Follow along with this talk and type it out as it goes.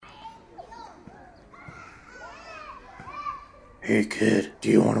Hey kid, do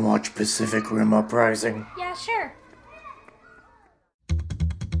you want to watch Pacific Rim Uprising? Yeah, sure.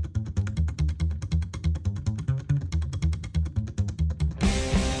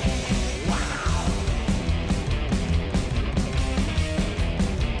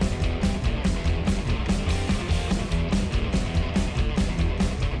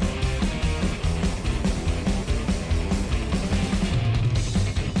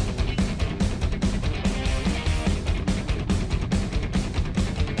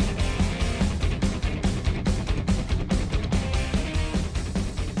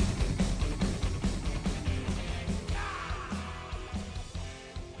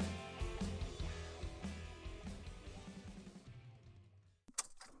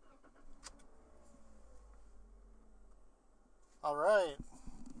 All right.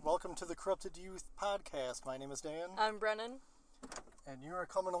 Welcome to the Corrupted Youth Podcast. My name is Dan. I'm Brennan. And you are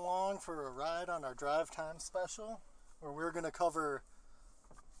coming along for a ride on our Drive Time special where we're going to cover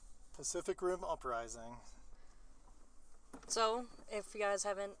Pacific Rim Uprising. So, if you guys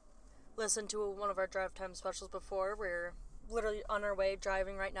haven't listened to one of our Drive Time specials before, we're literally on our way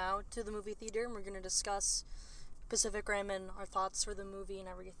driving right now to the movie theater, and we're going to discuss Pacific Rim and our thoughts for the movie and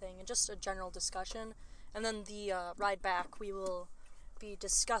everything, and just a general discussion. And then the ride back, we will be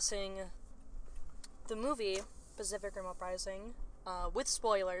discussing the movie Pacific Rim Uprising with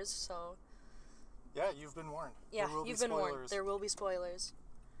spoilers. So Yeah, you've been warned. yeah, There will you've be been warned. spoilers. There will be spoilers.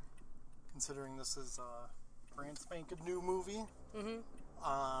 Considering this is a brand spanking new movie,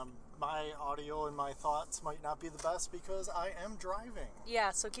 Mm-hmm. my audio and my thoughts might not be the best because I am driving.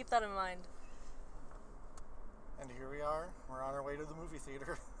 Yeah, so keep that in mind. And here we are. We're on our way to the movie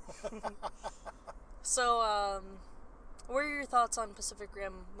theater. So, what were your thoughts on Pacific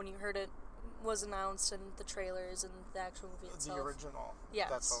Rim when you heard it was announced and the trailers and the actual movie itself? The original. Yes.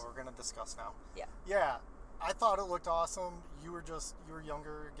 That's what we're going to discuss now. Yeah. Yeah, I thought it looked awesome. You were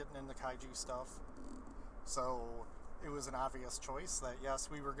younger, getting into kaiju stuff. So it was an obvious choice that, yes,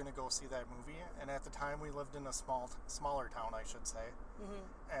 we were going to go see that movie. And at the time, we lived in a smaller town, I should say.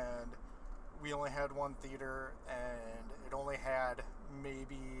 Mm-hmm. And we only had one theater, and it only had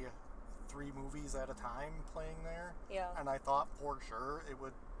maybe 3 movies at a time playing there. Yeah. And I thought for sure it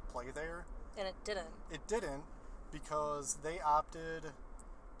would play there. And it didn't. It didn't, because they opted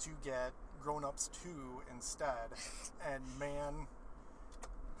to get Grown Ups 2 instead. And man,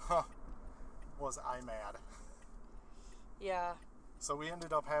 was I mad. Yeah. So we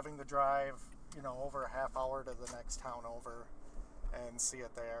ended up having to drive, over a half hour to the next town over and see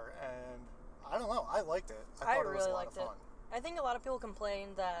it there. And I don't know, I liked it. I thought it was a lot of fun. I think a lot of people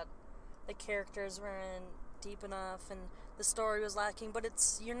complained that the characters weren't deep enough and the story was lacking, but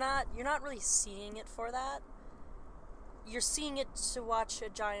you're not really seeing it for that. You're seeing it to watch a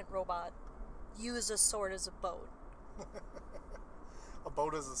giant robot use a sword as a boat. A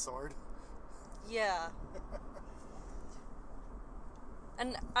boat as a sword? Yeah.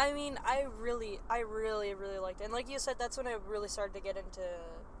 And I mean, I really liked it. And like you said, that's when I really started to get into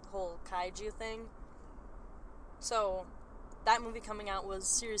the whole kaiju thing. So, that movie coming out was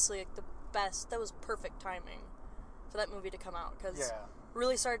seriously like the best. That was perfect timing for that movie to come out, because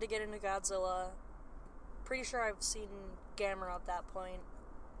really started to get into Godzilla. Pretty sure I've seen Gamera at that point.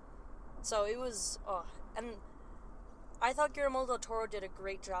 So it was, and I thought Guillermo del Toro did a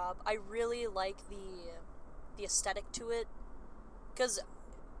great job. I really like the aesthetic to it, because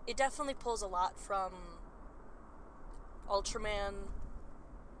it definitely pulls a lot from Ultraman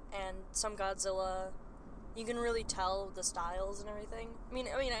and some Godzilla. You can really tell the styles and everything. I mean,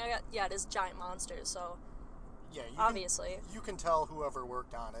 it is giant monsters, so yeah, obviously you can tell whoever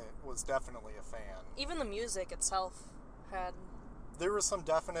worked on it was definitely a fan. Even the music itself had. There were some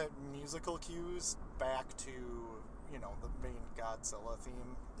definite musical cues back to, the main Godzilla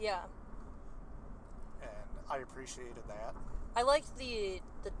theme. Yeah. And I appreciated that. I liked the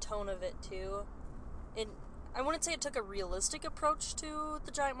tone of it too. I wouldn't say it took a realistic approach to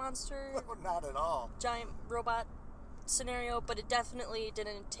the giant monster, Not at all. giant robot scenario, but it definitely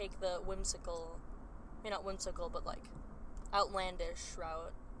didn't take the whimsical, not whimsical, but like outlandish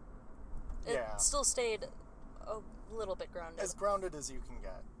route. It still stayed a little bit grounded. As grounded as you can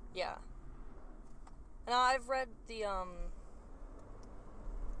get. Yeah. And I've read the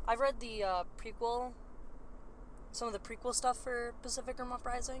prequel, some of the prequel stuff for Pacific Rim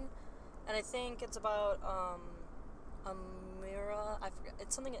Uprising, and I think it's about Amira. I forget.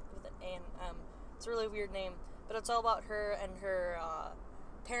 It's something with an A and M. It's a really weird name, but it's all about her and her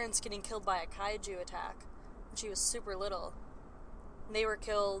parents getting killed by a kaiju attack when she was super little. And they were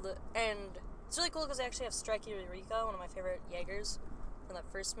killed, and it's really cool because they actually have Strike Eureka, one of my favorite Jaegers from that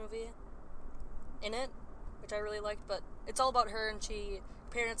first movie, in it. which I really liked. But it's all about her, and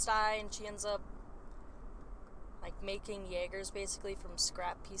parents die, and she ends up like making Jaegers basically from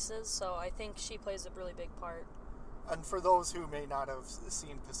scrap pieces. So I think she plays a really big part. And for those who may not have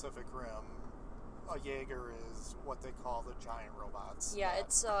seen Pacific Rim, a Jaeger is what they call the giant robots. Yeah,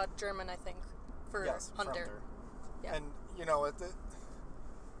 it's German, I think, for Hunter. Yeah. And,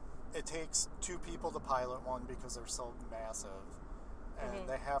 it takes two people to pilot one because they're so massive. And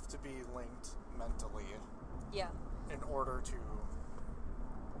they have to be linked mentally. Yeah. In order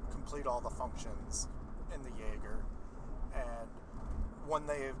to complete all the functions in the Jaeger. And when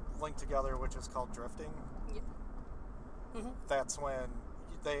they link together, which is called drifting, that's when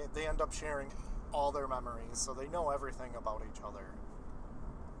they end up sharing all their memories, so they know everything about each other.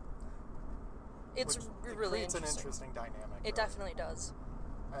 It's really creates an interesting dynamic. It definitely does.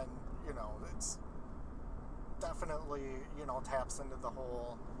 And, it's definitely, taps into the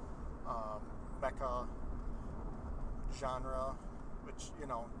whole mecha genre, which,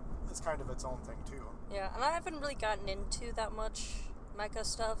 is kind of its own thing, too. Yeah, and I haven't really gotten into that much mecha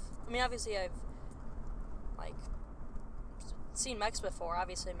stuff. I mean, obviously I've, seen mechs before,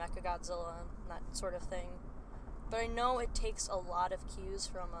 obviously Mecha Godzilla and that sort of thing. But I know it takes a lot of cues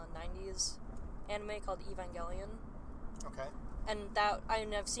from a 90s anime called Evangelion. Okay. And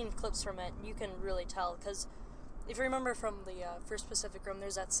I've seen clips from it, and you can really tell, because if you remember from the first Pacific Rim,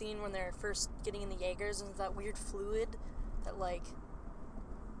 there's that scene when they're first getting in the Jaegers, and that weird fluid that,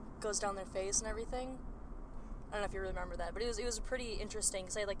 goes down their face and everything. I don't know if you remember that, but it was pretty interesting,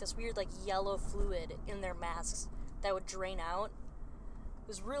 because they had, this weird, yellow fluid in their masks that would drain out. It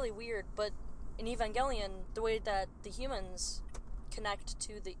was really weird, but in Evangelion, the way that the humans connect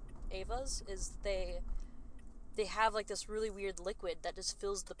to the Evas is they have this really weird liquid that just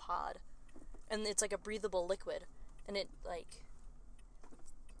fills the pod, and it's like a breathable liquid, and it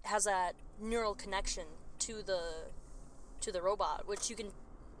has that neural connection to the robot, which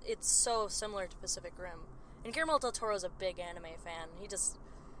it's so similar to Pacific Rim. And Guillermo del Toro is a big anime fan.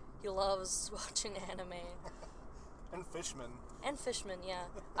 He loves watching anime. And Fishman, yeah.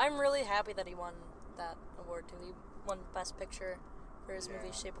 I'm really happy that he won that award, too. He won Best Picture for his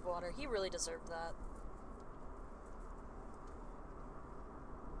movie Shape of Water. He really deserved that.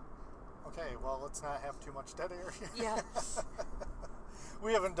 Okay, well, let's not have too much dead air here. Yeah.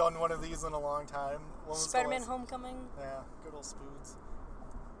 We haven't done one of these in a long time. Spider-Man Homecoming? Yeah, good old Spoods.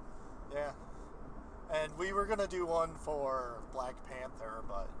 Yeah. And we were going to do one for Black Panther,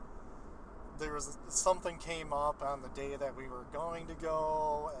 but something came up on the day that we were going to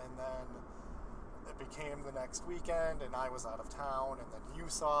go, and then it became the next weekend, and I was out of town, and then you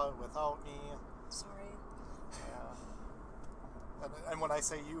saw it without me. Sorry. Yeah. And when I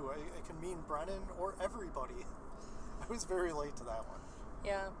say you, it can mean Brennan or everybody. I was very late to that one.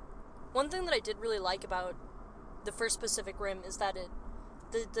 Yeah. One thing that I did really like about the first Pacific Rim is that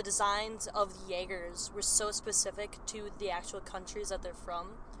the designs of the Jaegers were so specific to the actual countries that they're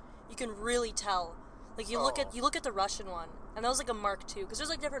from. You can really tell. You look at the Russian one, and that was a Mark II, because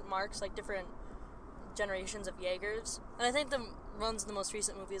there's different marks, different generations of Jaegers. And I think the ones in the most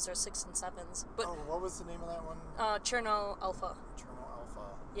recent movies are 6 and 7s. But what was the name of that one? Cherno Alpha. Cherno Alpha.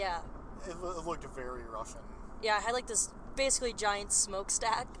 Yeah. It looked very Russian. Yeah, it had this basically giant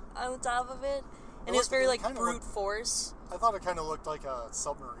smokestack on the top of it, and it was very brute force. I thought it kind of looked like a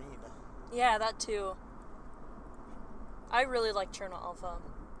submarine. Yeah, that too. I really like Cherno Alpha.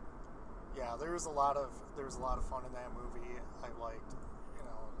 Yeah, there was a lot of fun in that movie. I liked,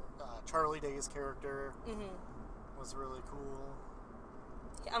 Charlie Day's character was really cool.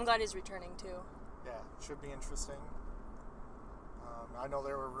 Yeah, I'm glad he's returning too. Yeah, should be interesting. I know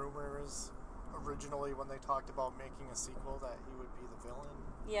there were rumors originally when they talked about making a sequel that he would be the villain.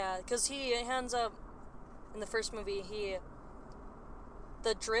 Yeah, because he ends up in the first movie.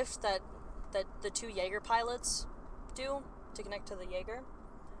 The drift that the two Jaeger pilots do to connect to the Jaeger.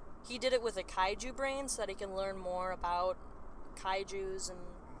 He did it with a kaiju brain so that he can learn more about kaijus and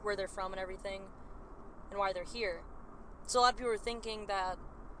where they're from and everything, and why they're here. So a lot of people were thinking that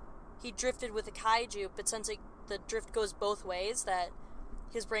he drifted with a kaiju, but since the drift goes both ways, that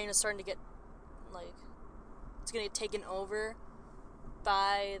his brain is starting to get, it's going to get taken over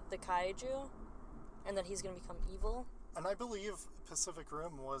by the kaiju, and that he's going to become evil. And I believe Pacific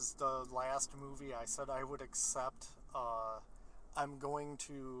Rim was the last movie I said I would accept I'm going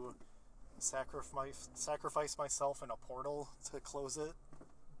to sacrifice myself in a portal to close it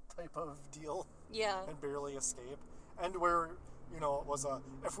type of deal. Yeah. And barely escape. And where, it was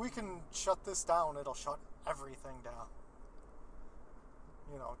if we can shut this down, it'll shut everything down.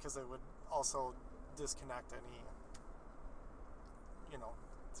 Because it would also disconnect any,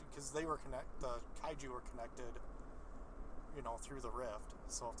 because the kaiju were connected, through the rift.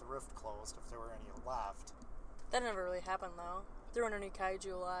 So if the rift closed, if there were any left. That never really happened, though. There weren't any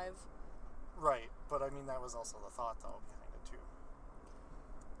kaiju alive. Right, but I mean, that was also the thought, though, behind it, too.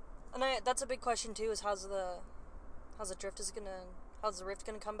 And that's a big question, too, is how's the rift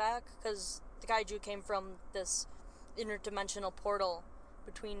gonna come back? Because the kaiju came from this interdimensional portal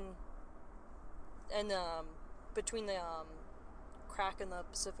between the crack in the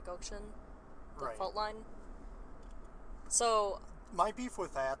Pacific Ocean, the Right. fault line. So my beef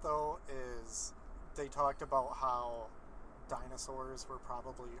with that, though, is they talked about how dinosaurs were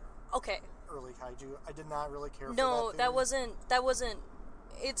probably early kaiju. I did not really care for that. No, theory. that wasn't.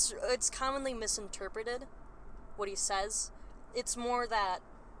 It's commonly misinterpreted what he says. It's more that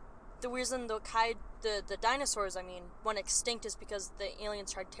the reason the dinosaurs, went extinct is because the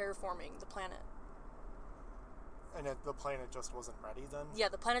aliens tried terraforming the planet. And the planet just wasn't ready then? Yeah,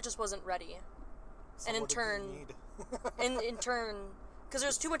 the planet just wasn't ready. So and in what turn, did you need? in turn, because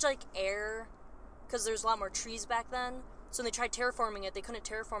there's too much air, because there's a lot more trees back then. So when they tried terraforming it, they couldn't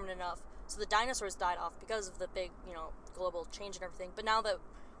terraform it enough. So the dinosaurs died off because of the big, global change and everything. But now that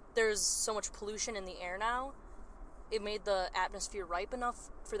there's so much pollution in the air now, it made the atmosphere ripe enough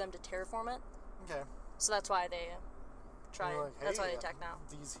for them to terraform it. Okay. So that's why they tried. That's why they attack now.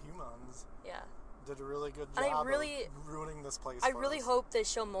 These humans. Yeah. Did a really good And job of ruining this place. I really hope they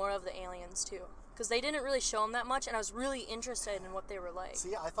show more of the aliens too, because they didn't really show them that much, and I was really interested in what they were like.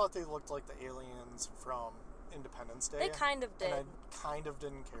 See, I thought they looked like the aliens from Independence Day. They kind of did. And I kind of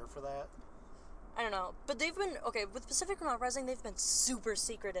didn't care for that. I don't know, but they've been with Pacific Rim Uprising. They've been super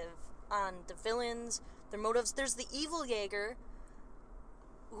secretive on the villains, their motives. There's the evil Jaeger,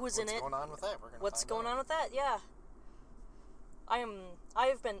 who's in it. What's going on with that? What's going on with that? Yeah.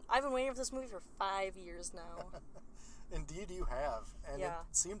 I've been waiting for this movie for 5 years now. Indeed, you have, and Yeah.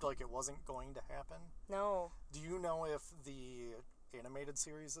 it seemed like it wasn't going to happen. No. Do you know if the animated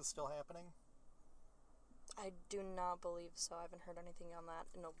series is still happening? I do not believe so. I haven't heard anything on that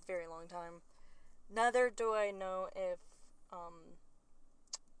in a very long time. Neither do I know if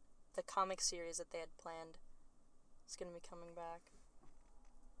the comic series that they had planned is going to be coming back.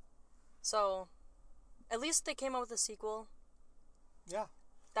 So, at least they came out with a sequel. Yeah.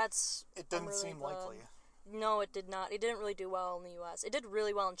 It didn't seem likely. No, it did not. It didn't really do well in the U.S. It did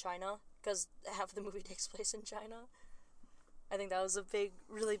really well in China, because half the movie takes place in China. I think that was a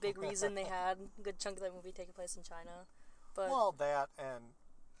really big reason they had a good chunk of that movie taking place in China. But Well, that, and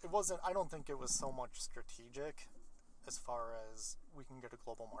it wasn't, I don't think it was so much strategic as far as we can get a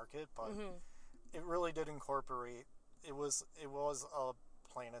global market, but it really did incorporate, it was a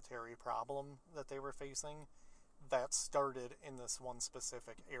planetary problem that they were facing that started in this one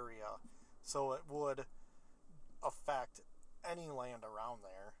specific area. So it would affect any land around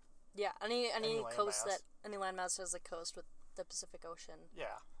there. yeah, any coast landmass. any landmass has a coast with the Pacific Ocean.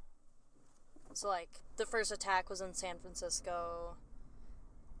 Yeah. So the first attack was in San Francisco.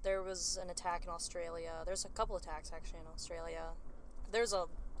 There was an attack in Australia. There's a couple attacks actually in Australia.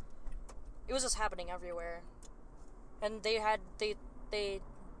 It was just happening everywhere. And they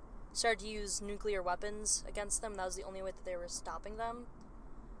started to use nuclear weapons against them. That was the only way that they were stopping them.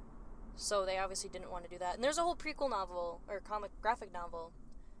 So they obviously didn't want to do that. And there's a whole prequel novel, or graphic novel,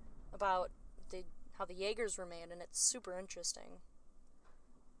 about how the Jaegers were made, and it's super interesting.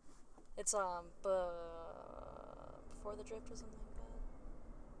 It's Before the Drift or something like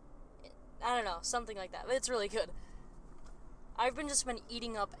that. I don't know, something like that. But it's really good. I've been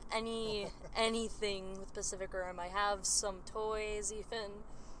eating up anything with Pacific Rim. I have some toys even.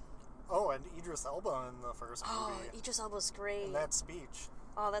 Oh, and Idris Elba in the first movie. Oh, Idris Elba's great. And that speech.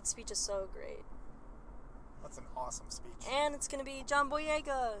 Oh, that speech is so great. That's an awesome speech. And it's gonna be John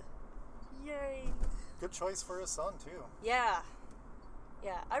Boyega. Yay. Good choice for his son, too. Yeah.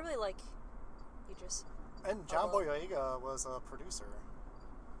 Yeah, I really like Idris. And John Elba. Boyega was a producer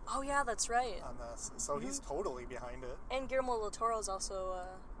Oh, yeah, that's right. on this, so he's totally behind it. And Guillermo del Toro is also a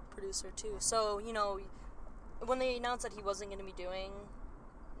producer, too. So, when they announced that he wasn't going to be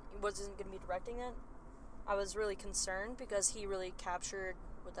directing it, I was really concerned because he really captured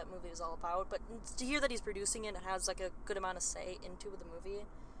what that movie was all about. But to hear that he's producing it and has a good amount of say into the movie.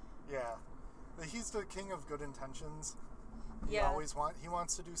 Yeah. He's the king of good intentions. He Yeah. he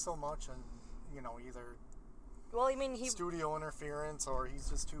wants to do so much, and, either Well, he studio interference, or he's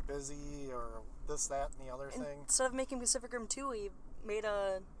just too busy, or this, that, and the other thing. instead of making Pacific Rim 2, he made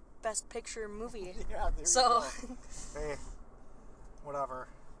a Best Picture movie. Yeah, there So, you go. Hey, whatever.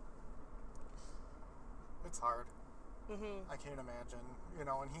 It's hard. I can't imagine. And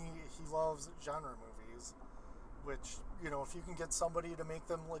he loves genre movies. Which, if you can get somebody to make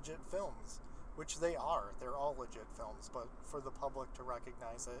them legit films, which they are, they're all legit films, but for the public to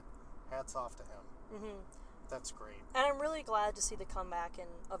recognize it, hats off to him. Mm-hmm. That's great. And I'm really glad to see the comeback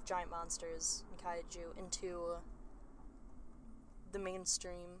of giant monsters and kaiju into the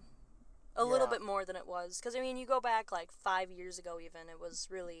mainstream a little bit more than it was. Because, you go back like 5 years ago even, it was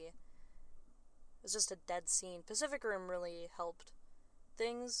just a dead scene. Pacific Rim really helped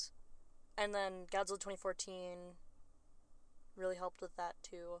things. And then Godzilla 2014 really helped with that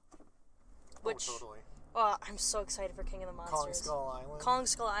too. Which, totally. Oh, I'm so excited for King of the Monsters. Kong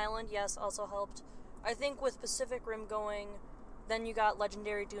Skull Island, yes, also helped. I think with Pacific Rim going, then you got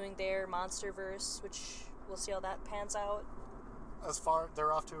Legendary doing their Monsterverse, which we'll see how that pans out.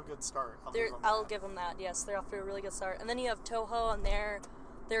 They're off to a good start. I'll give them that. Yes, they're off to a really good start. And then you have Toho, and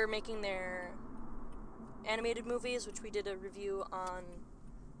they're making their animated movies, which we did a review on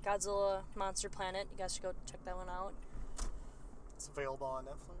Godzilla Monster Planet. You guys should go check that one out. It's available on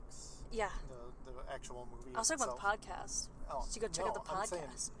Netflix. Yeah. The actual movie. I was talking about the podcast. Oh, so you go check out the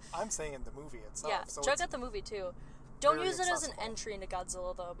podcast. I'm saying the movie itself. Yeah, so check out the movie too. Don't use it as an accessible. entry into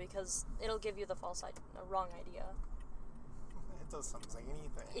Godzilla though, because it'll give you the wrong idea. It does some zany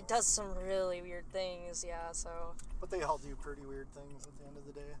things. It does some really weird things, yeah. So. But they all do pretty weird things at the end of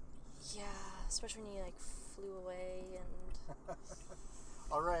the day. Yeah, especially when you flew away and.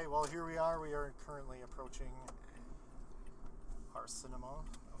 All right, well here we are. We are currently approaching our cinema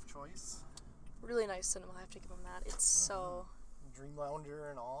of choice. Really nice cinema, I have to give them that. It's so... Dream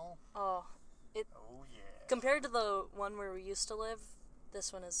Lounger and all. Oh, yeah. Compared to the one where we used to live,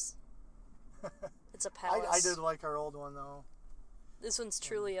 this one is... It's a palace. I did like our old one, though. This one's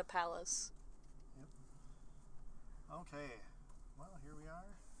truly a palace. Yep. Okay. Well, here we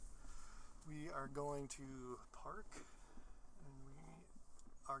are. We are going to park. And we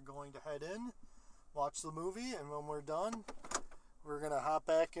are going to head in, watch the movie, and when we're done... We're going to hop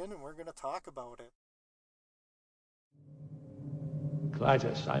back in and we're going to talk about it.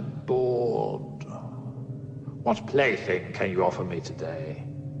 Clytus, I'm bored. What plaything can you offer me today?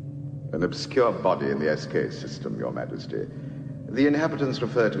 An obscure body in the SK system, Your Majesty. The inhabitants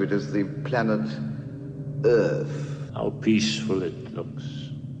refer to it as the planet Earth. How peaceful it looks.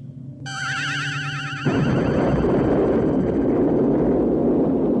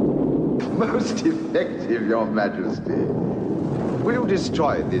 Most effective, Your Majesty. Will you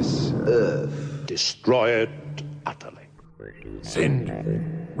destroy this Earth? Destroy it utterly. Send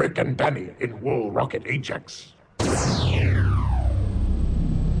Rick and Danny in Wool Rocket Ajax.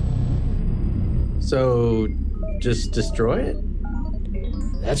 So, just destroy it?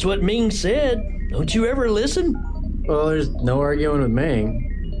 That's what Ming said. Don't you ever listen? Well, there's no arguing with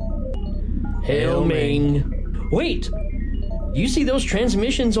Ming. Hail Ming. Wait! You see those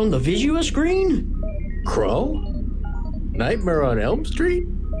transmissions on the Visua screen? Crow? Nightmare on Elm Street?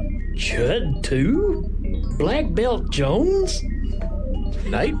 Chud 2? Black Belt Jones?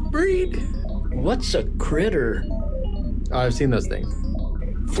 Nightbreed? What's a critter? Oh, I've seen those things.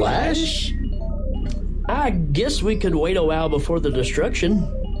 Flash? I guess we could wait a while before the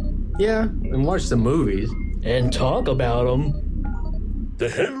destruction. Yeah, and watch the movies. And talk about them. The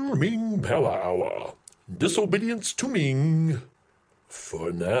Hell Ming Power Hour. Disobedience to Ming.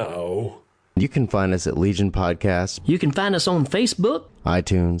 For now. You can find us at Legion Podcast. You can find us on Facebook.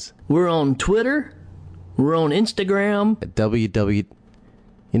 iTunes. We're on Twitter. We're on Instagram. At www...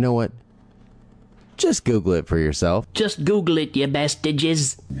 You know what? Just Google it for yourself. Just Google it, you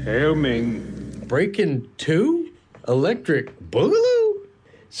bastages. Hail Ming. Breaking 2? Electric Boogaloo?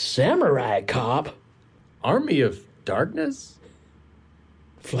 Samurai Cop. Army of Darkness?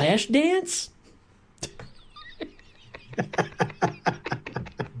 Flashdance?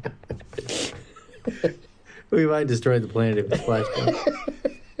 We might destroy the planet if it's Flashdance.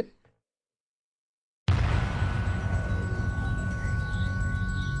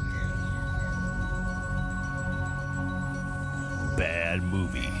 Bad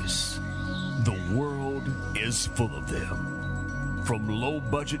movies. The world is full of them. From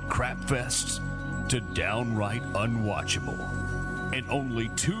low-budget crap fests to downright unwatchable. And only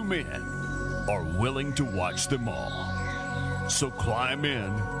 2 men are willing to watch them all. So climb in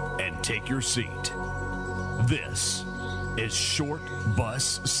and take your seat. This is Short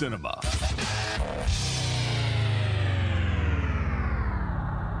Bus Cinema.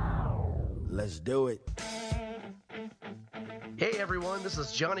 Let's do it. Hey everyone, this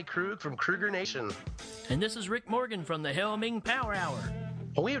is Johnny Krug from Kruger Nation. And this is Rick Morgan from the Hail Ming Power Hour.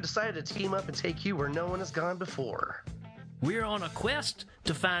 And we have decided to team up and take you where no one has gone before. We're on a quest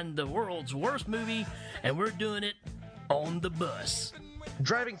to find the world's worst movie, and we're doing it on the bus.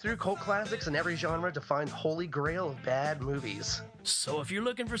 Driving through cult classics in every genre to find holy grail of bad movies. So if you're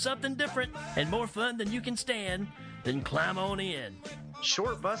looking for something different and more fun than you can stand, then climb on in.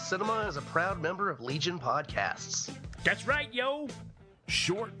 Short Bus Cinema is a proud member of Legion Podcasts. That's right, yo!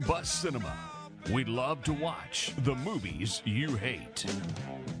 Short Bus Cinema. We love to watch the movies you hate.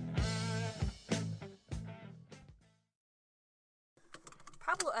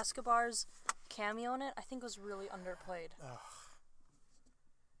 Pablo Escobar's cameo in it, I think, was really underplayed.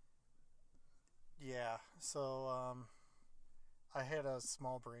 Yeah, so I had a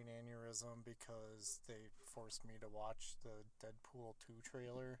small brain aneurysm because they forced me to watch the Deadpool 2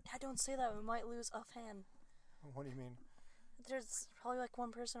 trailer. I don't say that, we might lose a fan. What do you mean? There's probably like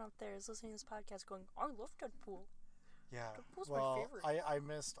one person out there is listening to this podcast going, I love Deadpool. Yeah, Deadpool's well, my favorite. I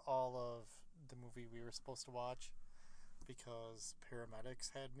missed all of the movie we were supposed to watch because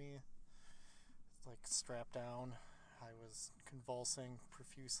paramedics had me like strapped down. I was convulsing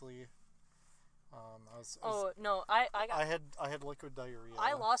profusely. I had liquid diarrhea.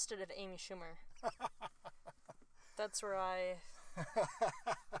 I lost it at Amy Schumer. That's where I...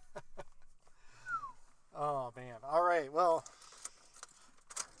 Oh, man. All right, well,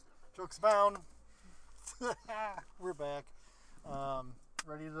 jokes abound. We're back.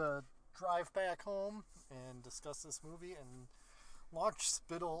 Ready to drive back home and discuss this movie and launch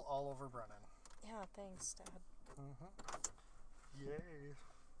spittle all over Brennan. Yeah, thanks, Dad. Mm-hmm. Yay.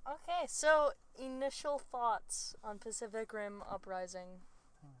 Okay, so initial thoughts on Pacific Rim Uprising.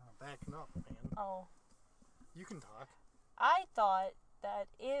 Backing up, man. Oh. You can talk. I thought that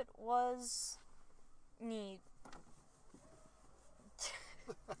it was neat.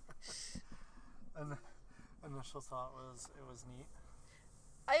 And initial thought was it was neat.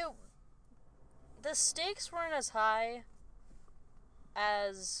 The stakes weren't as high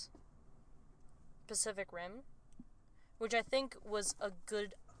as Pacific Rim, which I think was a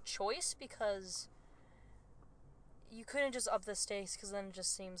good choice because you couldn't just up the stakes because then it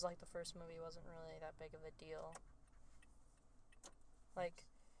just seems like the first movie wasn't really that big of a deal. Like,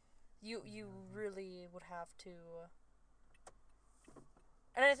 you really would have to...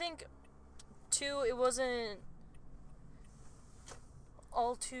 And I think, too, it wasn't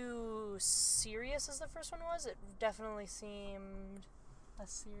all too serious as the first one was. It definitely seemed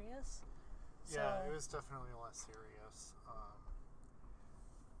less serious. Yeah, it was definitely less serious.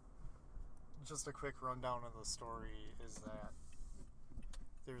 Just a quick rundown of the story is that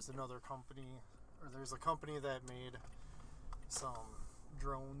there's another company, or there's a company that made some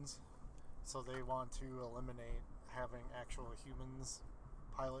drones, so they want to eliminate having actual humans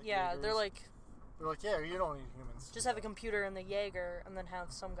pilot Jaegers. They're like, yeah, you don't need humans. Just have a computer in the Jaeger, and then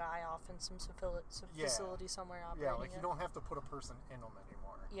have some guy off in some facility somewhere operating. Yeah, like you don't have to put a person in them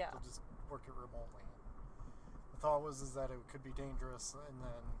anymore. Yeah. They'll just work it remotely. The thought was that it could be dangerous, and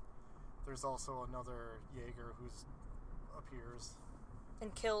then there's also another Jaeger who appears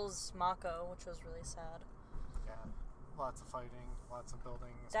and kills Mako, which was really sad. Yeah, lots of fighting, lots of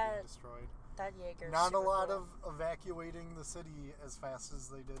buildings being destroyed. That Jaeger. Not a lot of evacuating the city as fast as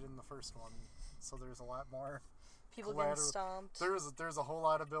they did in the first one. So there's a lot more people getting stomped. There's a whole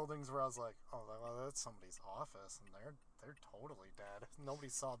lot of buildings where I was like, oh, well, that's somebody's office, and they're totally dead. Nobody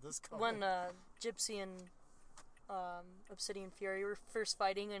saw this coming. When Gypsy and Obsidian Fury were first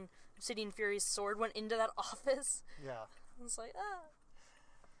fighting, and Obsidian Fury's sword went into that office. Yeah. I was like, ah.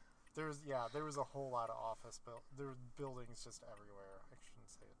 There was a whole lot of there were buildings just everywhere. I shouldn't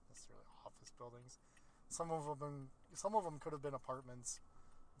say necessarily office buildings. Some of them could have been apartments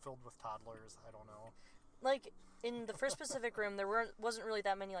filled with toddlers. I don't know. Like in the first Pacific Rim, wasn't really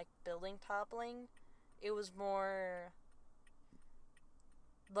that many like building toppling. It was more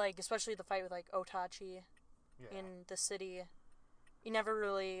like, especially the fight with like Otachi in the city. You never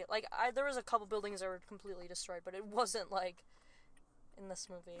really there was a couple buildings that were completely destroyed, but it wasn't like in this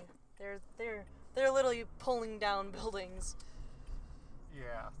movie. They're literally pulling down buildings.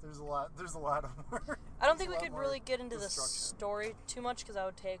 Yeah, there's a lot of more. I don't think we could really get into the story too much because that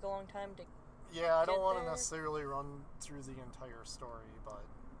would take a long time to. Yeah, I don't want to necessarily run through the entire story, but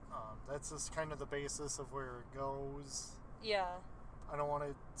that's just kind of the basis of where it goes. Yeah. I don't want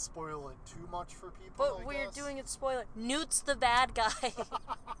to spoil it too much for people. But we're doing it spoiler. Newt's the bad guy.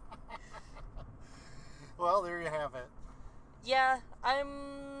 Well, there you have it. Yeah, I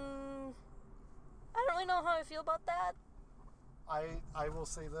don't really know how I feel about that. I will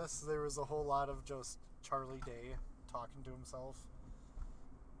say this: there was a whole lot of just Charlie Day talking to himself.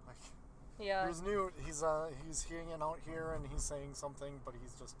 Like, yeah, here's Newt. He's hanging out here and he's saying something, but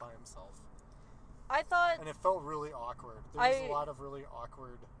he's just by himself. I thought, and it felt really awkward. There was a lot of really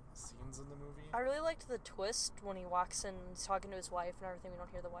awkward scenes in the movie. I really liked the twist when he walks in, he's talking to his wife and everything. We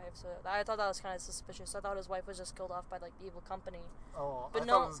don't hear the wife, so I thought that was kind of suspicious. I thought his wife was just killed off by like the evil company. Oh, but I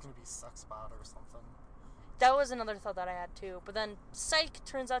no, thought it was gonna be Sex Bot or something. That was another thought that I had too. But then, psych,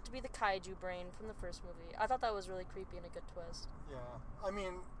 turns out to be the kaiju brain from the first movie. I thought that was really creepy and a good twist. Yeah, I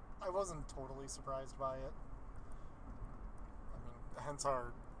mean, I wasn't totally surprised by it. I mean, hence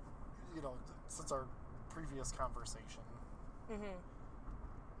our, since our previous conversation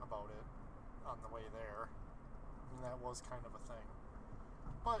about it on the way there. I mean, that was kind of a thing.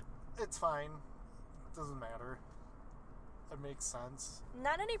 But it's fine. It doesn't matter. It makes sense.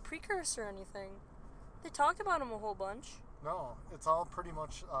 Not any precursor or anything. They talked about him a whole bunch. No, it's all pretty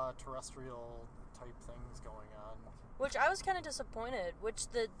much terrestrial type things going on. Which I was kind of disappointed. Which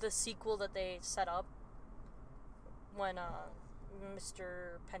the sequel that they set up when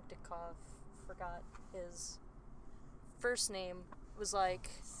Mr. Pentecoff, forgot his first name, was like,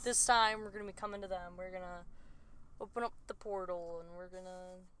 this time we're going to be coming to them. We're going to open up the portal and we're going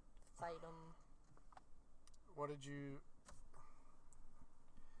to fight them. What did you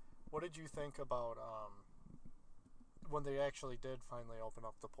think about when they actually did finally open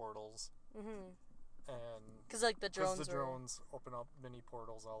up the portals? Mm-hmm. And because like the drones open up mini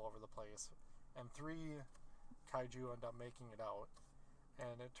portals all over the place, and 3 kaiju end up making it out,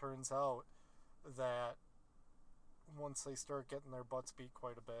 and it turns out that once they start getting their butts beat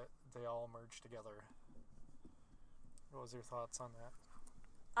quite a bit, they all merge together. What was your thoughts on that?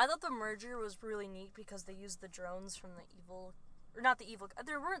 I thought the merger was really neat because they used the drones from the evil, or not the evil.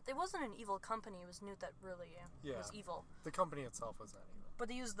 It wasn't an evil company. It was Newt that really was evil. The company itself was not evil. But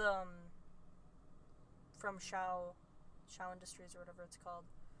they used the from Shaw Industries or whatever it's called.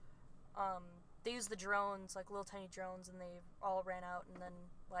 They used the drones, like little tiny drones, and they all ran out and then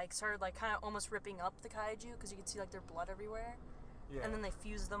like started like kind of almost ripping up the kaiju because you could see like their blood everywhere. Yeah. And then they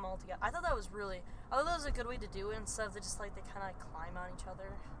fused them all together. I thought that was a good way to do it instead of just like they kind of like climb on each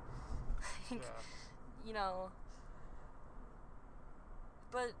other.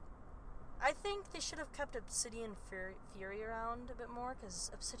 But I think they should have kept Obsidian Fury around a bit more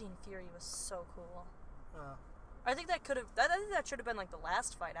because Obsidian Fury was so cool. I think that should have been like the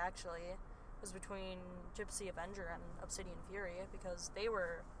last fight actually, was between Gypsy Avenger and Obsidian Fury because they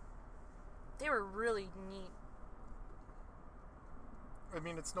were really neat. I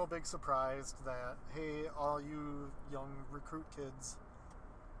mean, it's no big surprise that, hey, all you young recruit kids,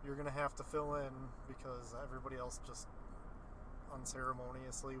 you're going to have to fill in because everybody else just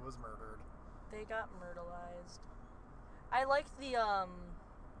unceremoniously was murdered. They got myrtleized. I liked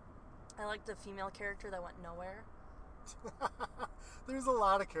the female character that went nowhere. There's a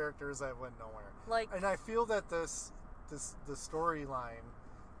lot of characters that went nowhere. And I feel that the storyline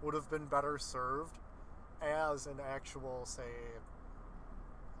would have been better served as an actual, say,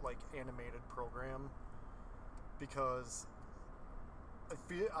 like animated program, because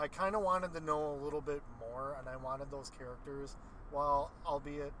I kind of wanted to know a little bit more, and I wanted those characters, while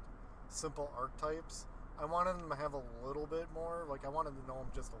albeit simple archetypes, I wanted them to have a little bit more. Like I wanted to know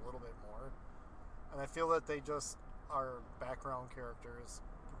them just a little bit more, and I feel that they just are background characters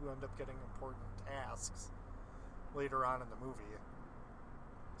who end up getting important tasks later on in the movie.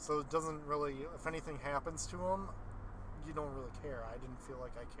 So it doesn't really, if anything happens to them, you don't really care. I didn't feel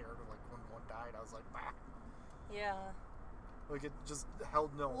like I cared. Like when one died, I was like, bah. Yeah. Like it just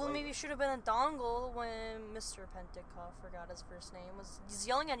held no weight. Well, maybe it should have been a dongle when Mr. Pentecoff, forgot his first name, he's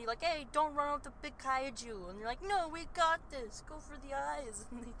yelling at you like, hey, don't run out the big kaiju. And you're like, no, we got this. Go for the eyes.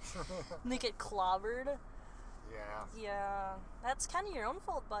 And they get clobbered. Yeah. Yeah. That's kind of your own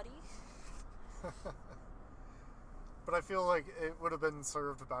fault, buddy. But I feel like it would have been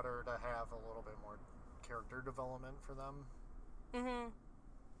served better to have a little bit more character development for them. Mm-hmm.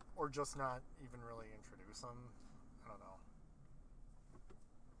 Or just not even really introduce them. I don't know.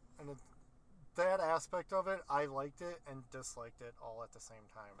 And that aspect of it, I liked it and disliked it all at the same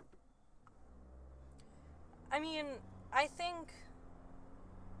time. I mean, I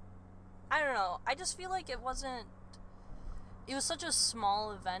don't know. I just feel like it was such a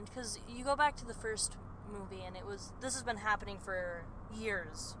small event, because you go back to the first movie and this has been happening for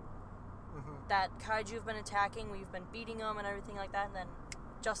years. Mm-hmm. That kaiju have been attacking, we've been beating them and everything like that, and then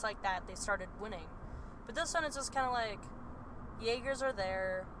just like that, they started winning. But this one, it's just kind of like, Jaegers are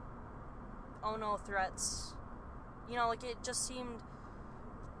there, oh no threats. You know, like, it just seemed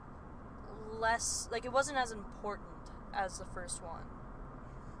less, like, it wasn't as important as the first one.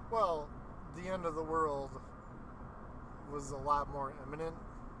 Well, the end of the world was a lot more imminent,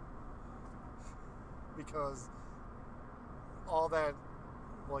 because all that,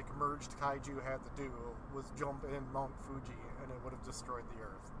 like, merged kaiju had to do was jump in Mount Fuji and it would have destroyed the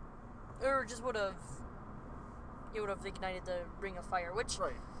Earth. or just would have ignited the ring of fire, which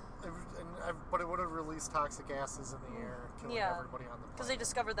right. But it would have released toxic gases in the air, killing everybody on the planet. Because they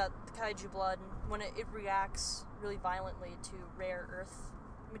discovered that the kaiju blood, when it reacts really violently to rare earth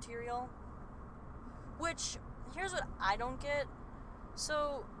material. Which, here's what I don't get.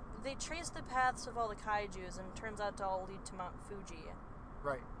 So, they traced the paths of all the kaijus, and it turns out to all lead to Mount Fuji.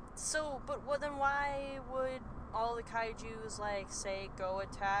 Right. So, but then why would all the kaijus, like, say, go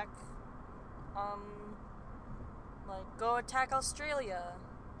attack Australia?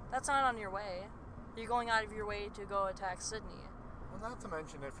 That's not on your way. You're going out of your way to go attack Sydney. Well, not to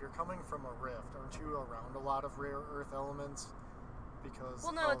mention, if you're coming from a rift, aren't you around a lot of rare earth elements? Because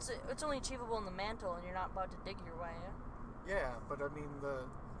well, no, it's only achievable in the mantle, and you're not about to dig your way. Yeah, but I mean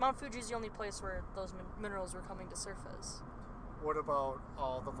Mount Fuji's the only place where those minerals were coming to surface. What about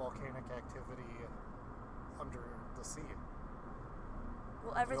all the volcanic activity under the sea?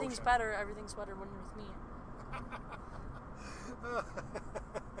 Well, everything's better. Everything's better when you're with me.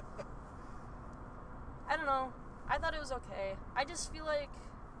 I don't know. I thought it was okay. I just feel like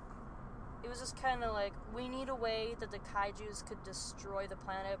it was just kind of like, we need a way that the kaijus could destroy the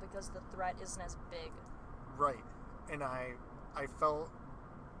planet because the threat isn't as big. Right. And I felt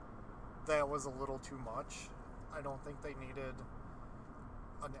that was a little too much. I don't think they needed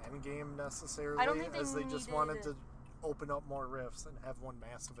an endgame necessarily. I don't think they just wanted to open up more rifts and have one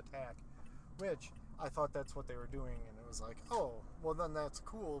massive attack. Which, I thought that's what they were doing, and it was like, oh, well then that's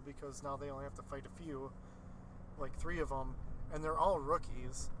cool, because now they only have to fight a few, like 3 of them, and they're all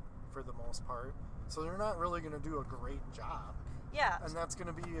rookies, for the most part, so they're not really going to do a great job. Yeah. And that's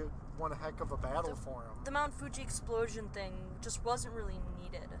going to be one heck of a battle for them. The Mount Fuji explosion thing just wasn't really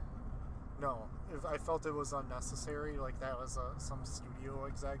needed. No. I felt it was unnecessary, like that was some studio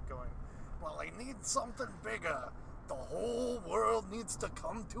exec going, well, I need something bigger. The whole world needs to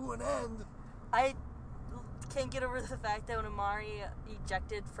come to an end. I can't get over the fact that when Amari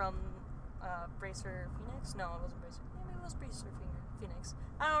ejected from Bracer Phoenix? No, it wasn't Bracer. Maybe it was Bracer Phoenix.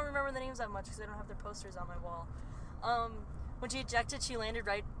 I don't remember the names that much because I don't have their posters on my wall. When she ejected, she landed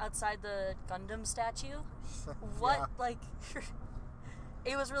right outside the Gundam statue. What? Yeah. Like,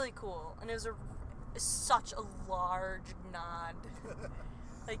 it was really cool. And it was such a large nod.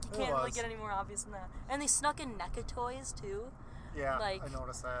 Like, you can't really get any more obvious than that. And they snuck in NECA toys, too. Yeah, like, I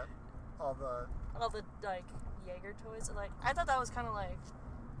noticed that. All the like, Jaeger toys. And, like, I thought that was kind of like,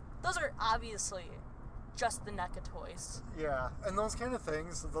 those are obviously just the NECA toys. Yeah, and those kind of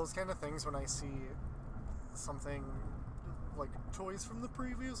things when I see something like toys from the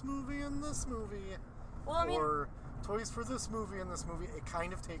previous movie in this movie, well, I mean, or toys for this movie in this movie, it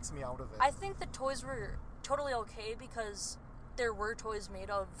kind of takes me out of it. I think the toys were totally okay because there were toys made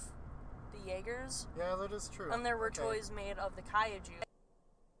of the Jaegers. Yeah, that is true. And there were toys made of the kaiju.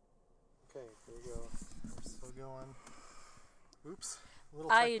 Okay, here we go. We're still going. Oops. A little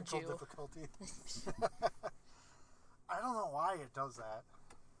technical difficulty. I don't know why it does that.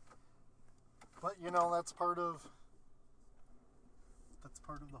 But, you know, that's part of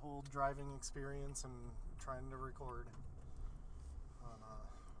the whole driving experience and trying to record on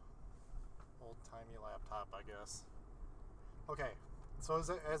a old-timey laptop, I guess. Okay, so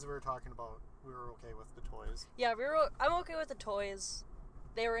as we were talking about, we were okay with the toys. Yeah, I'm okay with the toys.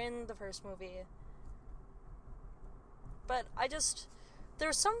 They were in the first movie. But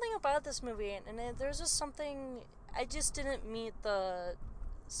there's something about this movie, and there's just something, I just didn't meet the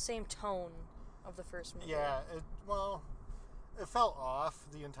same tone of the first movie. Yeah, it felt off,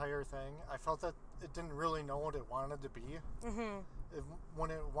 the entire thing. I felt that it didn't really know what it wanted to be. Mm-hmm.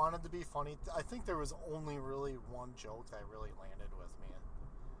 When it wanted to be funny, I think there was only really one joke that really landed with me.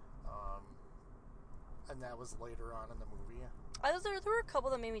 And that was later on in the movie. I thought there were a couple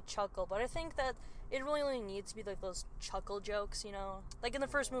that made me chuckle, but I think that it really only needs to be like those chuckle jokes, you know? Like in the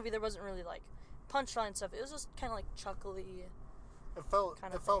first movie, there wasn't really like punchline stuff. It was just kind of like chuckly. It felt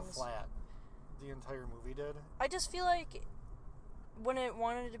flat. The entire movie did. I just feel like when it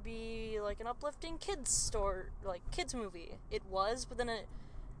wanted to be like an uplifting kids movie, it was, but then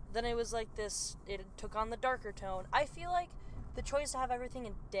it was like this. It took on the darker tone. I feel like the choice to have everything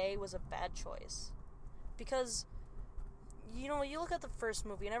in day was a bad choice, because you know, you look at the first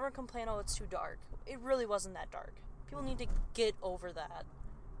movie and everyone complained, oh, it's too dark. It really wasn't that dark. People need to get over that.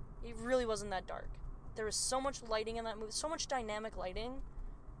 It really wasn't that dark. There was so much lighting in that movie, so much dynamic lighting,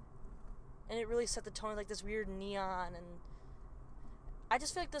 and it really set the tone with like this weird neon, and I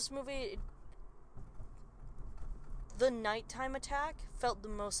just feel like this movie, the nighttime attack felt the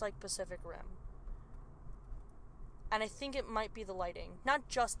most like Pacific Rim. And I think it might be the lighting. Not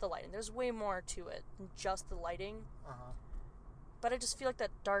just the lighting. There's way more to it than just the lighting. Uh-huh. But I just feel like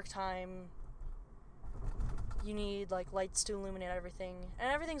that dark time, you need, like, lights to illuminate everything.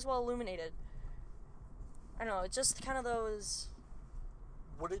 And everything's well illuminated. I don't know, it's just kind of those...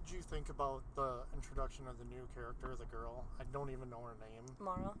 What did you think about the introduction of the new character, the girl? I don't even know her name.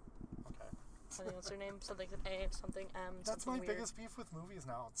 Mara. Okay. I think that's her name. Something with A, something M, That's something my weird. biggest beef with movies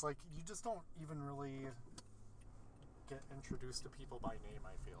now. It's like, you just don't even really get introduced to people by name,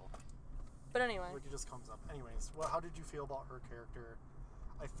 I feel. But anyway. Like, it just comes up. Anyways, well, how did you feel about her character?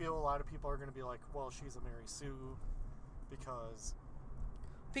 I feel a lot of people are going to be like, well, she's a Mary Sue because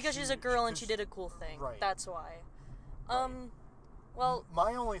she's a girl and she did a cool thing. Right. That's why. Right. Well,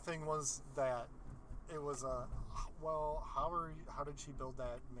 my only thing was that it was well, how did she build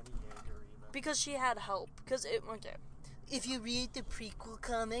that mini Jaeger even? Because she had help. Okay. If you read the prequel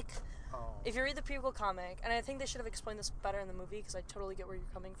comic, and I think they should have explained this better in the movie because I totally get where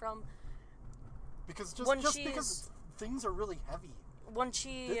you're coming from. Because because things are really heavy. When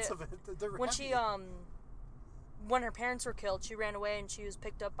she bits of it, they're when heavy. she when her parents were killed, she ran away and she was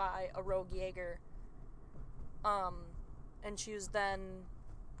picked up by a rogue Jaeger. And she was then,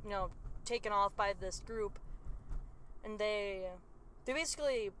 taken off by this group, and they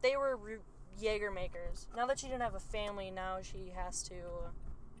were Jaeger makers. Now that she didn't have a family, now she has to,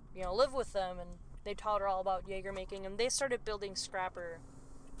 live with them, and they taught her all about Jaeger making, and they started building Scrapper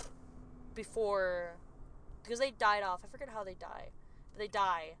because they died off. I forget how they die. They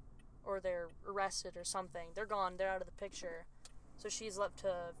die, or they're arrested or something. They're gone. They're out of the picture. So she's left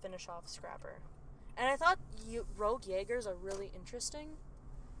to finish off Scrapper. And I thought rogue Jaegers are really interesting.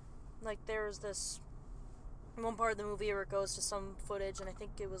 Like, there's this one part of the movie where it goes to some footage, and I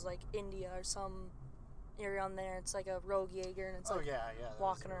think it was, like, India or some area on there. It's like a rogue Jaeger, and it's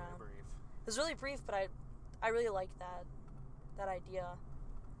walking around. Brief. It was really brief, but I really liked that idea.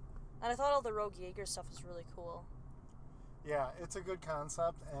 And I thought all the rogue Jaeger stuff was really cool. Yeah, it's a good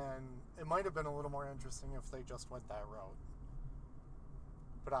concept, and it might have been a little more interesting if they just went that route.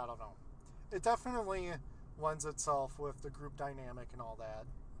 But I don't know. It definitely lends itself with the group dynamic and all that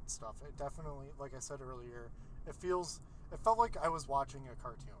stuff. It definitely, like I said earlier, it felt like I was watching a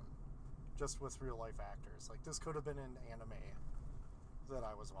cartoon, just with real life actors. Like, this could have been an anime that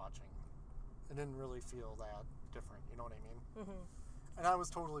I was watching. It didn't really feel that different, you know what I mean? Mm-hmm. And I was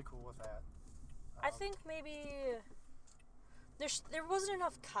totally cool with that. I think maybe there wasn't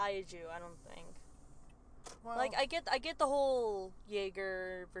enough kaiju, I don't think. Well, like, I get the whole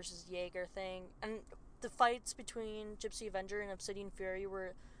Jaeger versus Jaeger thing, and the fights between Gypsy Avenger and Obsidian Fury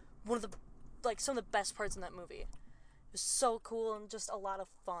were one of the, some of the best parts in that movie. It was so cool and just a lot of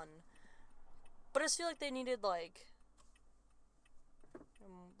fun. But I just feel like they needed, a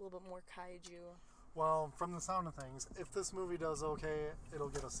little bit more kaiju. Well, from the sound of things, if this movie does okay, it'll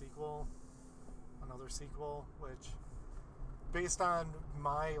get a sequel. Another sequel, which, based on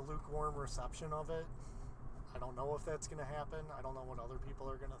my lukewarm reception of it, I don't know if that's going to happen. I don't know what other people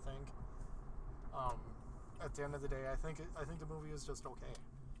are going to think. At the end of the day, I think the movie is just okay.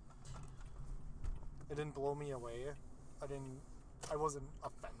 It didn't blow me away. I wasn't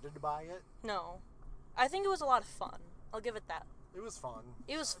offended by it. No. I think it was a lot of fun. I'll give it that. It was fun.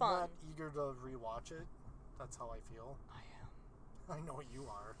 It was fun. I'm not eager to rewatch it. That's how I feel. I am. I know you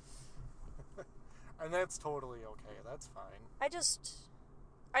are. And that's totally okay. That's fine.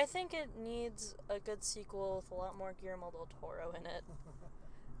 I think it needs a good sequel with a lot more Guillermo del Toro in it.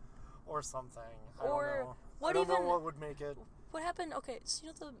 Or something. I don't know what would make it. What happened? Okay, so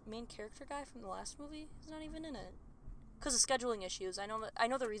the main character guy from the last movie? He's not even in it. Because of scheduling issues. I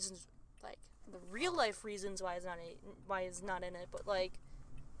know the reasons, the real life reasons why he's not in it, but,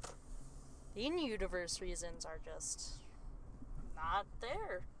 the in-universe reasons are just not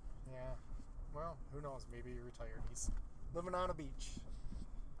there. Yeah. Well, who knows? Maybe he retired. He's living on a beach.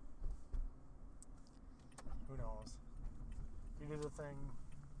 Who knows? He did a thing.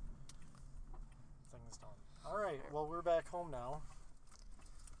 Thing's done. Alright, well, we're back home now.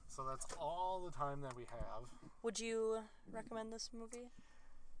 So that's all the time that we have. Would you recommend this movie?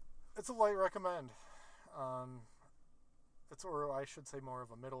 It's a light recommend. Or I should say more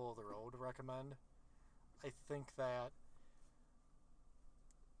of a middle of the road recommend. I think that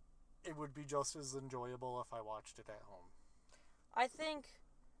it would be just as enjoyable if I watched it at home. I think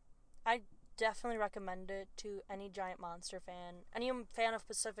I definitely recommend it to any giant monster fan. Any fan of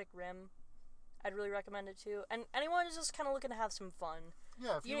Pacific Rim, I'd really recommend it to. And anyone who's just kind of looking to have some fun.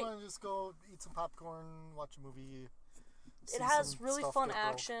 Yeah, if you want to just go eat some popcorn, watch a movie. It has really fun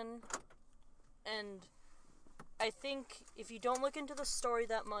action. And I think if you don't look into the story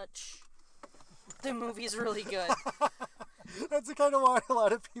that much, the movie's really good. That's the kind of why a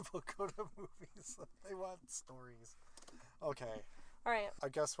lot of people go to movies. They want stories. Okay. All right. I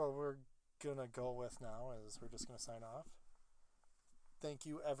guess what we're gonna go with now is we're just gonna sign off. Thank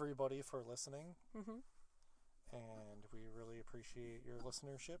you everybody for listening. And we really appreciate your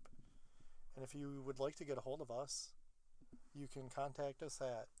listenership. And if you would like to get a hold of us, you can contact us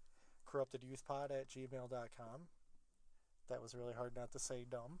at corruptedyouthpod@gmail.com. That was really hard not to say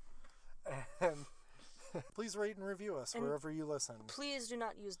dumb. And please rate and review us wherever you listen. Please do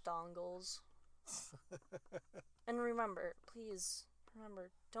not use dongles. And remember,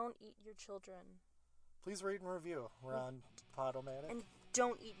 don't eat your children. Please rate and review. We're on Podomatic. And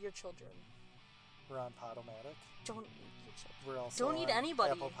don't eat your children. We're on Podomatic. Don't eat your children. We're also don't eat on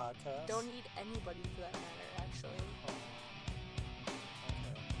anybody. Apple Podcasts. Don't eat anybody for that matter, actually. Okay.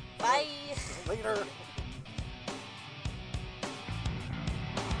 Bye. Later.